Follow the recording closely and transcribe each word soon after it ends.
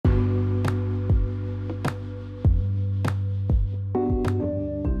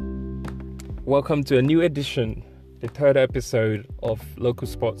Welcome to a new edition, the third episode of Local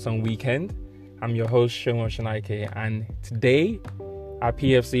Sports on Weekend. I'm your host, Shomon Shanaike, and today at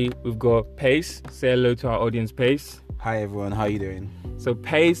PFC, we've got Pace. Say hello to our audience, Pace. Hi everyone, how are you doing? So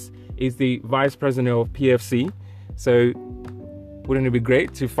Pace is the Vice President of PFC. So wouldn't it be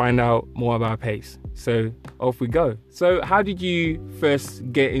great to find out more about Pace? So off we go. So how did you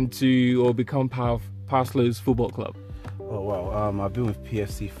first get into or become part of Parslows Football Club? Oh wow, I've been with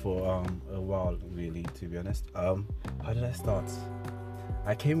PFC for a while, really, to be honest. How did I start?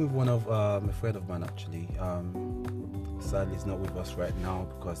 I came with one of a friend of mine, actually. Sadly, he's not with us right now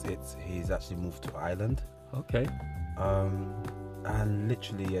because he's actually moved to Ireland. Okay. And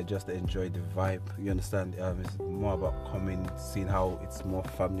literally, I just enjoyed the vibe. You understand? It's more about coming, seeing how it's more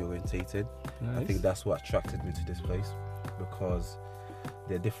family orientated. Nice. I think that's what attracted me to this place because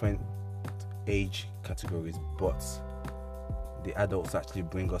there are different age categories, but the adults actually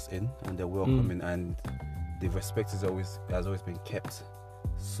bring us in and they're welcoming, and the respect has always been kept.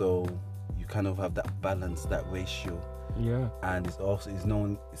 So you kind of have that balance, that ratio. Yeah. And it's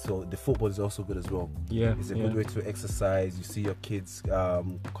known. So the football is also good as well. Yeah. It's a good way to exercise. You see your kids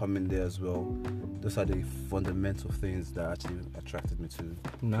coming there as well. Those are the fundamental things that actually attracted me to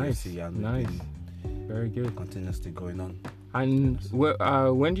PFC, and nice. Very good. Continuously going on. And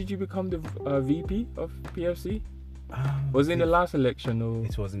when did you become the VP of PFC? Was it in the last election or?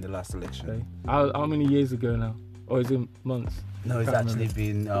 It was in the last election. Okay. How many years ago now? Or is it months? No, it's actually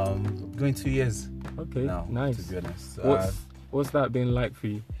been going 2 years. Okay, now, nice. To be honest, what's that been like for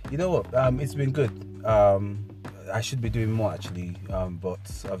you? You know what? It's been good. I should be doing more actually,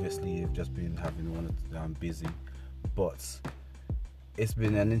 but obviously I've just been having one busy. But it's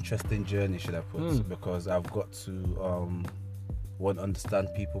been an interesting journey, should I put? Because I've got to want to understand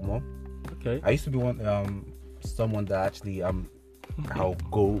people more. Okay. I used to be someone that actually I'll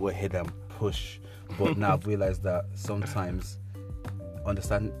go ahead and push, but now I've realized that sometimes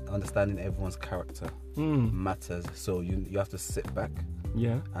understanding everyone's character matters. So you have to sit back,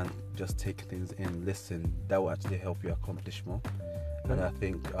 and just take things in, listen. That will actually help you accomplish more. And I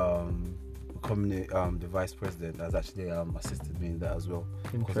think becoming the vice president has actually assisted me in that as well,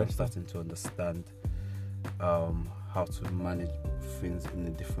 because I'm starting to understand how to manage things in a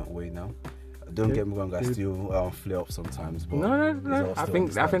different way now. Don't get me wrong, I still flare up sometimes. But no. I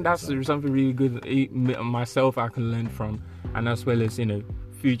think that's something really good. Myself, I can learn from, and as well as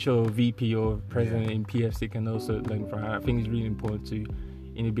future VP or president in PFC can also learn from. I think it's really important to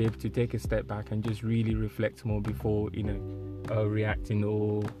be able to take a step back and just really reflect more before reacting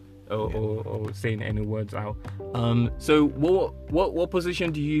or saying any words out. So what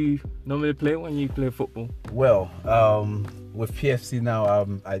position do you normally play when you play football? Well, with PFC now,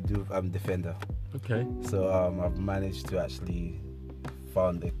 I'm defender. Okay. So I've managed to actually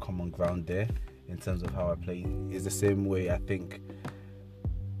find a common ground there in terms of how I play. It's the same way I think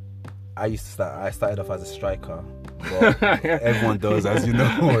I started off as a striker. But everyone does, as you know.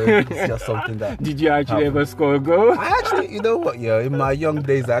 It's just something that. Did you actually ever score a goal? I actually, you know what? Yeah, in my young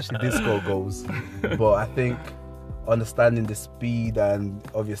days, I actually did score goals. But I think understanding the speed and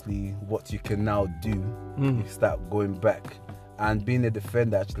obviously what you can now do, you start going back. And being a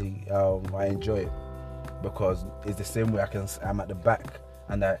defender, actually, I enjoy it because it's the same way I'm at the back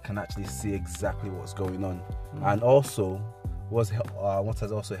and I can actually see exactly what's going on. And also, what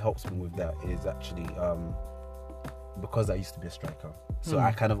has also helped me with that is actually because I used to be a striker, so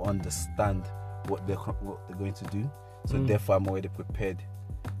I kind of understand what they're going to do. So therefore, I'm already prepared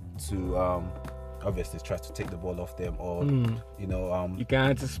to obviously try to take the ball off them, or you can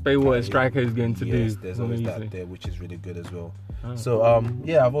anticipate what a striker is going to do. There's always that there, which is really good as well. So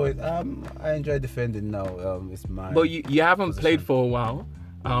I've always I enjoy defending now. It's my. But you haven't played for a while.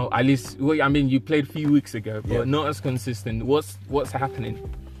 At least, you played a few weeks ago, but not as consistent. What's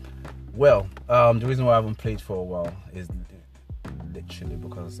happening? Well, the reason why I haven't played for a while is literally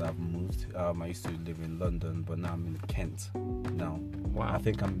because I've moved. I used to live in London, but now I'm in Kent now. Wow. I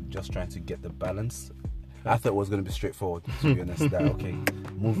think I'm just trying to get the balance. I thought it was going to be straightforward, to be honest. That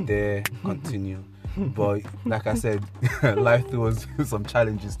move there, continue. But like I said, life throws some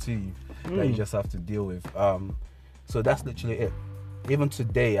challenges to you that you just have to deal with. So that's literally it. Even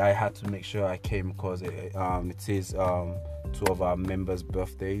today, I had to make sure I came because it is two of our members'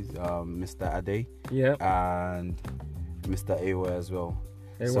 birthdays, Mr. Ade and Mr. Awa as well.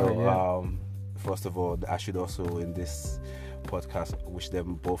 First of all, I should also in this podcast wish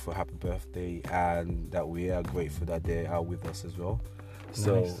them both a happy birthday and that we are grateful that they are with us as well.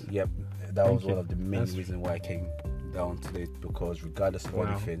 So, that was one of the main reasons why I came down today, because regardless of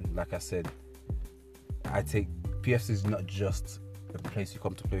anything, like I said, I take PFC is not just a place you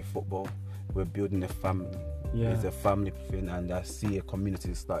come to play football. we're building a family. Yeah. It's a family thing, and I see a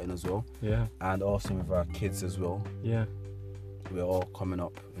community starting as well. Yeah. And also with our kids as well. Yeah. We're all coming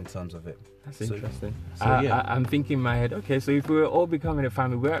up in terms of it. That's interesting. So yeah. I'm thinking in my head, okay, so if we're all becoming a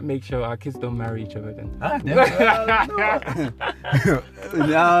family, we have to make sure our kids don't marry each other then. I'm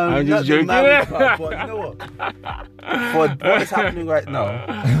I'm just joking. But you know what? For what is happening right now,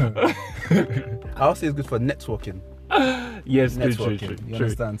 I'll say it's good for networking. Yes, Networking, true. you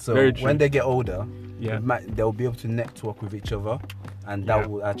understand? So Very true. when they get older, Yeah. they'll be able to network with each other, and that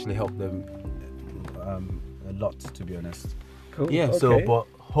will actually help them a lot, to be honest. Cool. Yeah. Okay. So, but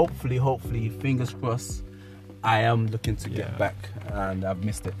hopefully, fingers crossed, I am looking to get back, and I've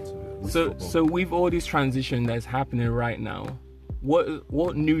missed it. So with all this transition that's happening right now,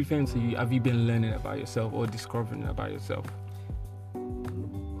 what new things have you been learning about yourself or discovering about yourself?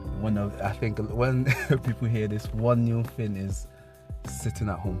 I think when people hear this, one new thing is sitting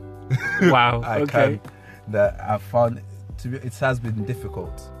at home. Wow. Okay. That I found it has been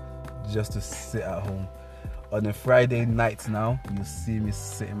difficult just to sit at home. On a Friday night now, you see me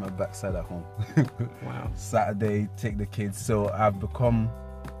sitting my backside at home. Wow. Saturday, take the kids. So I've become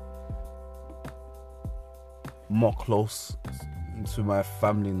more close to my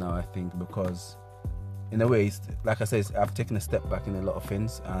family now, I think, because in a way, like I said, I've taken a step back in a lot of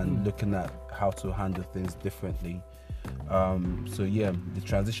things and looking at how to handle things differently. So yeah, the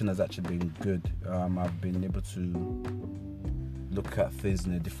transition has actually been good. I've been able to look at things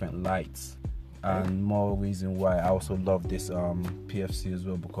in a different light. And more reason why I also love this PFC as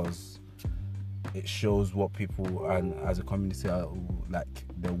well, because it shows what people and as a community are like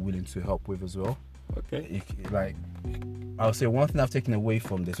they're willing to help with as well. Okay. I'll say one thing I've taken away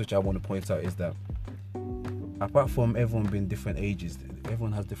from this, which I want to point out, is that apart from everyone being different ages,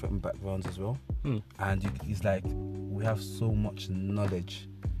 everyone has different backgrounds as well. And it's like we have so much knowledge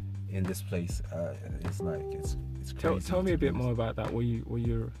in this place. It's crazy. Tell me a bit more about that. What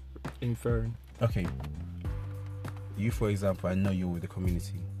you're inferring? Okay. You, for example, I know you're with the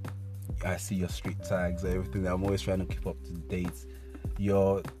community. I see your street tags, everything. I'm always trying to keep up to date.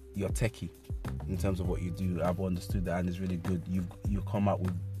 You're techie in terms of what you do. I've understood that, and it's really good. You come up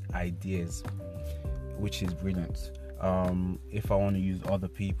with ideas, which is brilliant. If I want to use other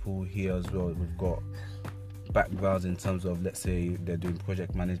people here as well, we've got backgrounds in terms of, let's say, they're doing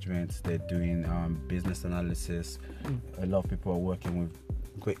project management, they're doing business analysis. A lot of people are working with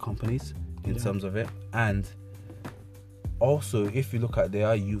great companies in terms of it. And also, if you look at, there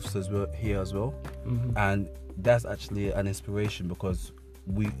are youths as well here as well, and that's actually an inspiration, because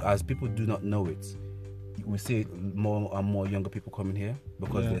we, as people do not know it, we see more and more younger people coming here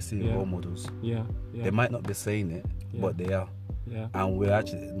because they're seeing role models. They might not be saying it, but they are. And we're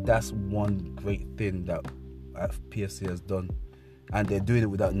actually, that's one great thing that PFC has done, and they're doing it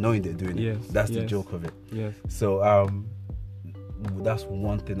without knowing they're doing it. That's the joke of it. So that's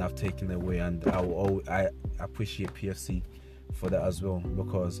one thing I've taken away, and I appreciate PFC for that as well,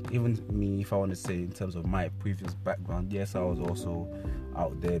 because even me, if I want to say in terms of my previous background, yes, I was also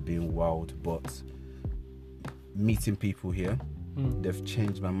out there being wild, but meeting people here, they've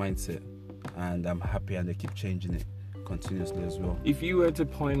changed my mindset, and I'm happy, and they keep changing it continuously as well. If you were to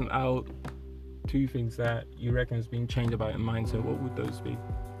point out two things that you reckon has been changed about your mindset, what would those be?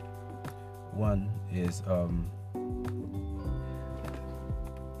 One is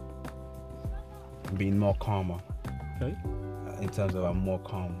being more calmer. Okay. In terms of I'm more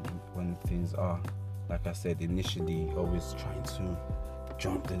calm when things are, like I said, initially always trying to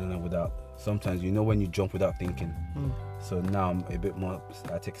jump without, sometimes when you jump without thinking. So now I'm a bit more,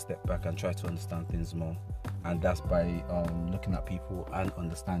 I take a step back and try to understand things more, and that's by looking at people and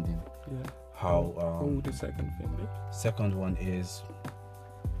understanding how. What would the second thing be? Second one is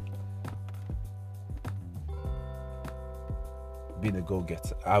being a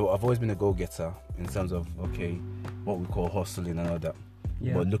go-getter. I've always been a go-getter in terms of what we call hustling and all that,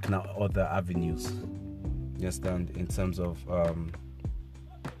 but looking at other avenues. You understand? In terms of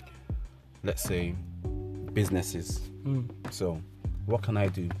let's say businesses. So what can I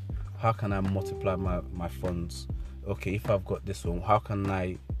do? How can I multiply my funds? Okay, if I've got this one, how can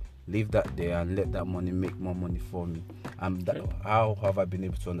I leave that there and let that money make more money for me? And how have I been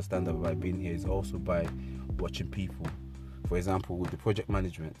able to understand that by being here is also by watching people. For example, with the project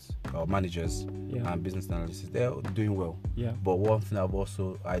management or managers and business analysts, they're doing well. But one thing I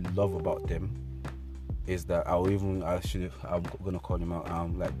love about them is that I'm gonna call him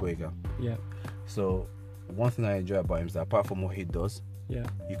out, like Boyga. So one thing I enjoy about him is that apart from what he does,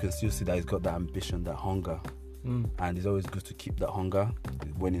 you can still see that he's got that ambition, that hunger. And it's always good to keep that hunger.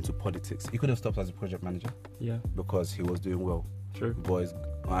 He went into politics. He could have stopped as a project manager, because he was doing well. True. But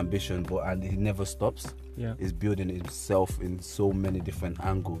ambition, and he never stops. Yeah. Is building himself in so many different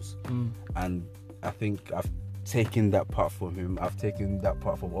angles, and I think I've taken that part from him. I've taken that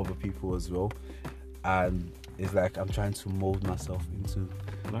part from other people as well, and it's like I'm trying to mold myself into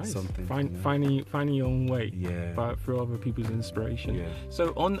something. Finding your own way. Yeah. But through other people's inspiration. Yeah.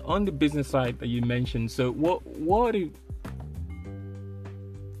 So on the business side that you mentioned, so what are the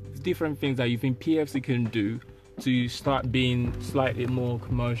different things that you think PFC can do to start being slightly more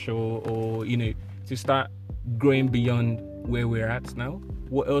commercial, or to start growing beyond where we're at now?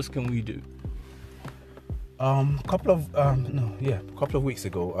 What else can we do? A couple of weeks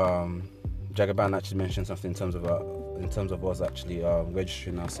ago, Jagaban actually mentioned something in terms of us actually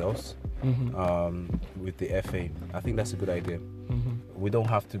registering ourselves with the FA. I think that's a good idea. We don't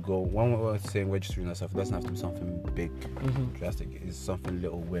have to go, when we're saying registering ourselves, it doesn't have to be something big, drastic. It's something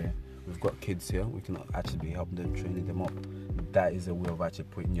little where we've got kids here, we can actually be helping them, training them up. That is a way of actually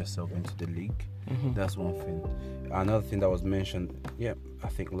putting yourself into the league. That's one thing. Another thing that was mentioned, I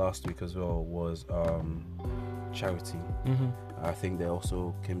think last week as well, was charity. I think they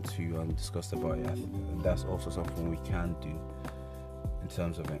also came to you and discussed about it. That's also something we can do in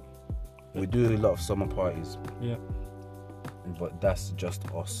terms of it. We do a lot of summer parties, but that's just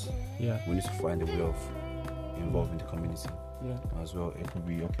us. We need to find a way of involving the community as well. It could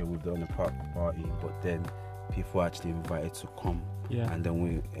be, okay, we've done a party, but then people are actually invited to come, and then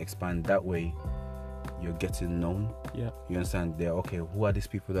we expand that way. You're getting known. You understand? They're okay. Who are these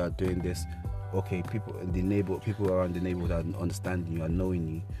people that are doing this? Okay, people around the neighborhood are understanding you, are knowing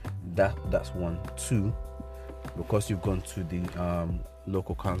you. That's one. Two, because you've gone to the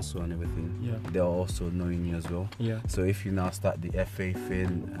local council and everything, they're also knowing you as well. So if you now start the FA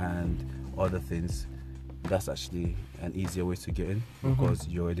thing and other things, that's actually an easier way to get in, because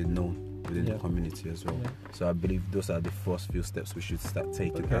you're already known within the community as well. So I believe those are the first few steps we should start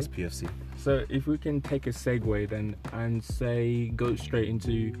taking as PFC. So if we can take a segue then and say, go straight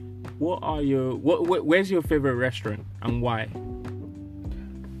into, where's your favorite restaurant and why?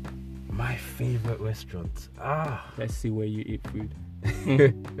 My favorite restaurant, let's see where you eat food.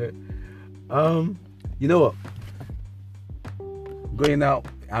 You know what, going out,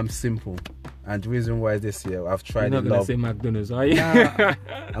 I'm simple. And the reason why this year I've tried. You're not gonna say McDonald's, are you? Nah,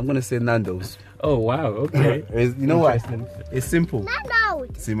 I'm gonna say Nando's. Oh wow, okay. You know what? It's simple.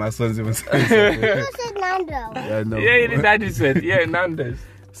 Nando's. See, my son's even saying You said Nando's. Yeah, no. Yeah, Daddy said, Nando's.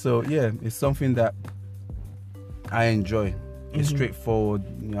 So it's something that I enjoy. It's straightforward,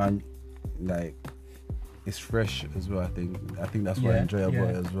 and like it's fresh as well. I think that's what I enjoy about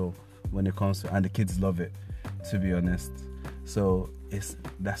it as well. When it comes to, and the kids love it, to be honest. So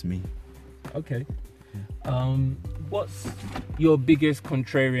that's me. Okay. What's your biggest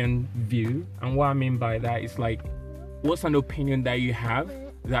contrarian view? And what I mean by that is, like, what's an opinion that you have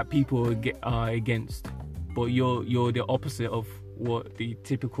that people are against, but you're the opposite of what the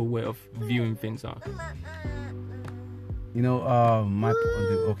typical way of viewing things are? What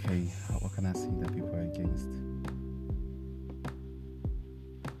can I say that people are against?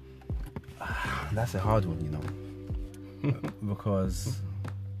 That's a hard one, because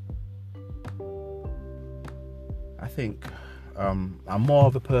I think I'm more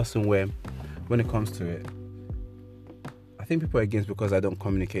of a person where, when it comes to it, I think people are against because I don't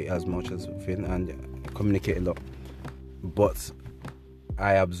communicate as much as Finn, and communicate a lot, but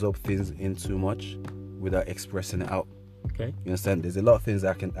I absorb things in too much without expressing it out. Okay. You understand? There's a lot of things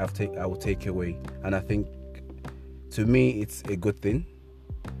I will take away, and I think, to me, it's a good thing.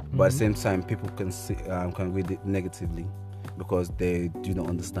 But at the same time, people can read it negatively because they do not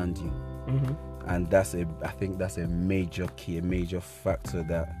understand you. And I think that's a major key, a major factor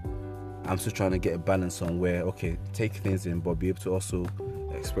that I'm still trying to get a balance on, where, okay, take things in, but be able to also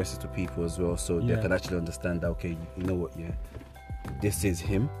express it to people as well, so they can actually understand that, okay, you know what, this is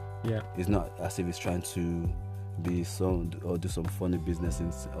him. It's not as if he's trying to be some or do some funny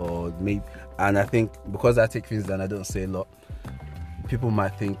business or maybe. And I think because I take things and I don't say a lot, people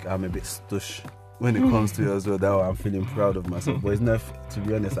might think I'm a bit stush when it comes to it as well, that I'm feeling proud of myself. But it's not, to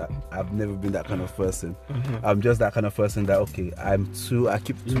be honest, I've never been that kind of person. I'm just that kind of person that, okay, I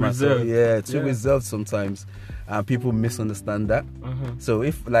keep to myself. Reserved sometimes, and people misunderstand that. So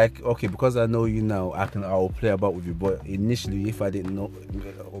if, like, okay, because I know you now, I'll play about with you. But initially, if I didn't know,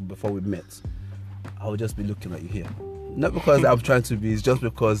 or before we met, I would just be looking at you here. Not because I'm trying to be, it's just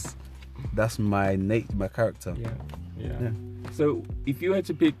because that's my character. Yeah. So, if you had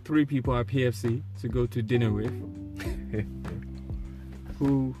to pick 3 people at PFC to go to dinner with,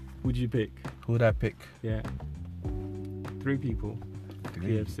 who would you pick? Who would I pick? Yeah. 3 people. 3?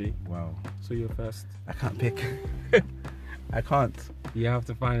 PFC. Wow. So you're first. I can't pick. I can't. You have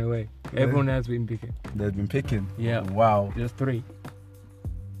to find a way. Everyone has been picking. They've been picking. Yeah. Wow. Just 3.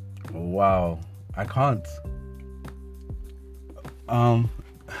 Wow. I can't.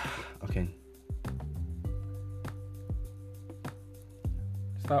 Okay.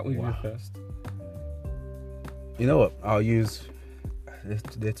 Start with Wow. you first. You know what? I'll use.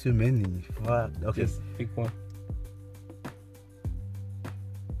 There are too many. Fuck. Okay. Just pick one.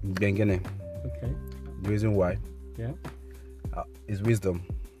 Gengene. Okay. The reason why Yeah. is wisdom.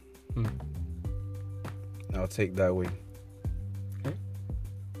 Hmm. I'll take that away.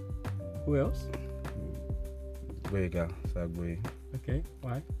 Who else? Where you go? Sagway. Okay.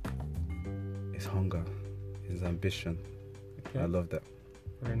 Why? It's hunger. It's ambition. Okay. I love that.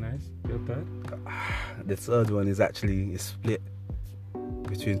 Very nice. Your third? The third one is actually split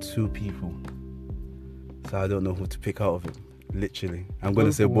between 2 people. So I don't know who to pick out of it. Literally. I'm going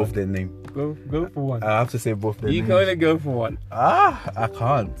to say for both one. their name. Go for one. I have to say both their You names. can only go for one. I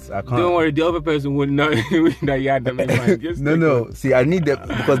can't. Don't worry, the other person wouldn't know that you had them in mind. Just pick No. one. See, I need them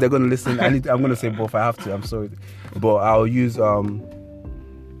because they're going to listen. I'm going to say both. I have to. I'm sorry. But I'll use they're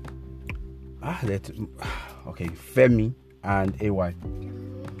okay, Femi and AY.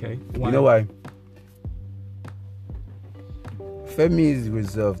 Okay. You know why? Femi is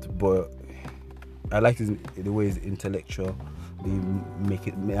reserved, but I like the way he's intellectual. They make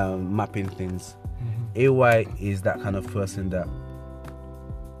it mapping things. Mm-hmm. AY is that kind of person that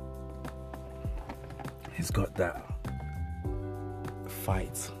he's got that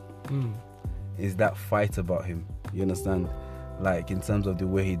fight. Mm. Is that fight about him? You understand? Like in terms of the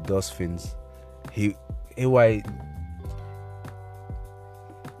way he does things, AY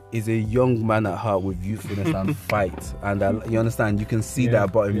is a young man at heart with youthfulness and fight, and you understand. You can see that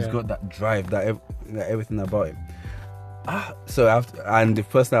about him. He's got that drive, that everything about him. So I have to, and the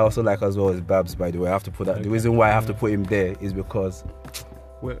person I also like as well is Babs. By the way, I have to put that. Okay. The reason why I have to put him there is because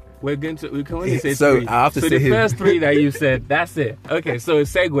we can only say So 3. I have to so say the him. first 3 that you said, that's it. Okay, so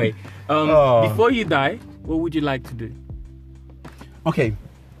segue. Before you die, what would you like to do? okay,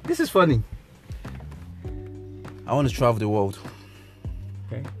 this is funny. I want to travel the world.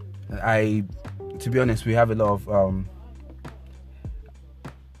 Okay. To be honest, we have a lot of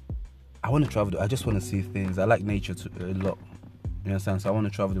I want to travel. I just want to see things. I like nature a lot. You understand? So I want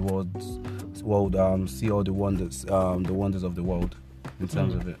to travel the world, see all the wonders of the world. In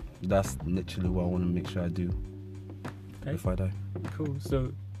terms of it, that's literally what I want to make sure I do if I die. Cool.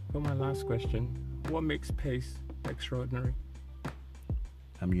 So, for my last question, what makes Pace extraordinary?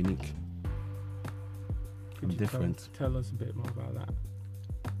 I'm unique. Could you different. Tell us a bit more about that.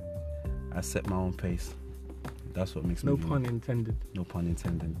 I set my own pace. That's what makes me No unique. pun intended. No pun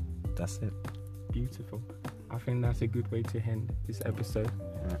intended. That's it. Beautiful. I think that's a good way to end this episode.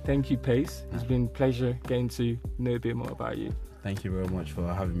 Yeah. Thank you, Pace. It's been a pleasure getting to know a bit more about you. Thank you very much for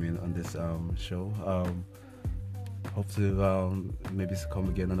having me on this show. Hope to maybe come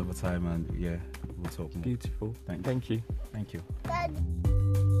again another time, and we'll talk more. Beautiful. Thanks. Thank you. Thank you. Dad.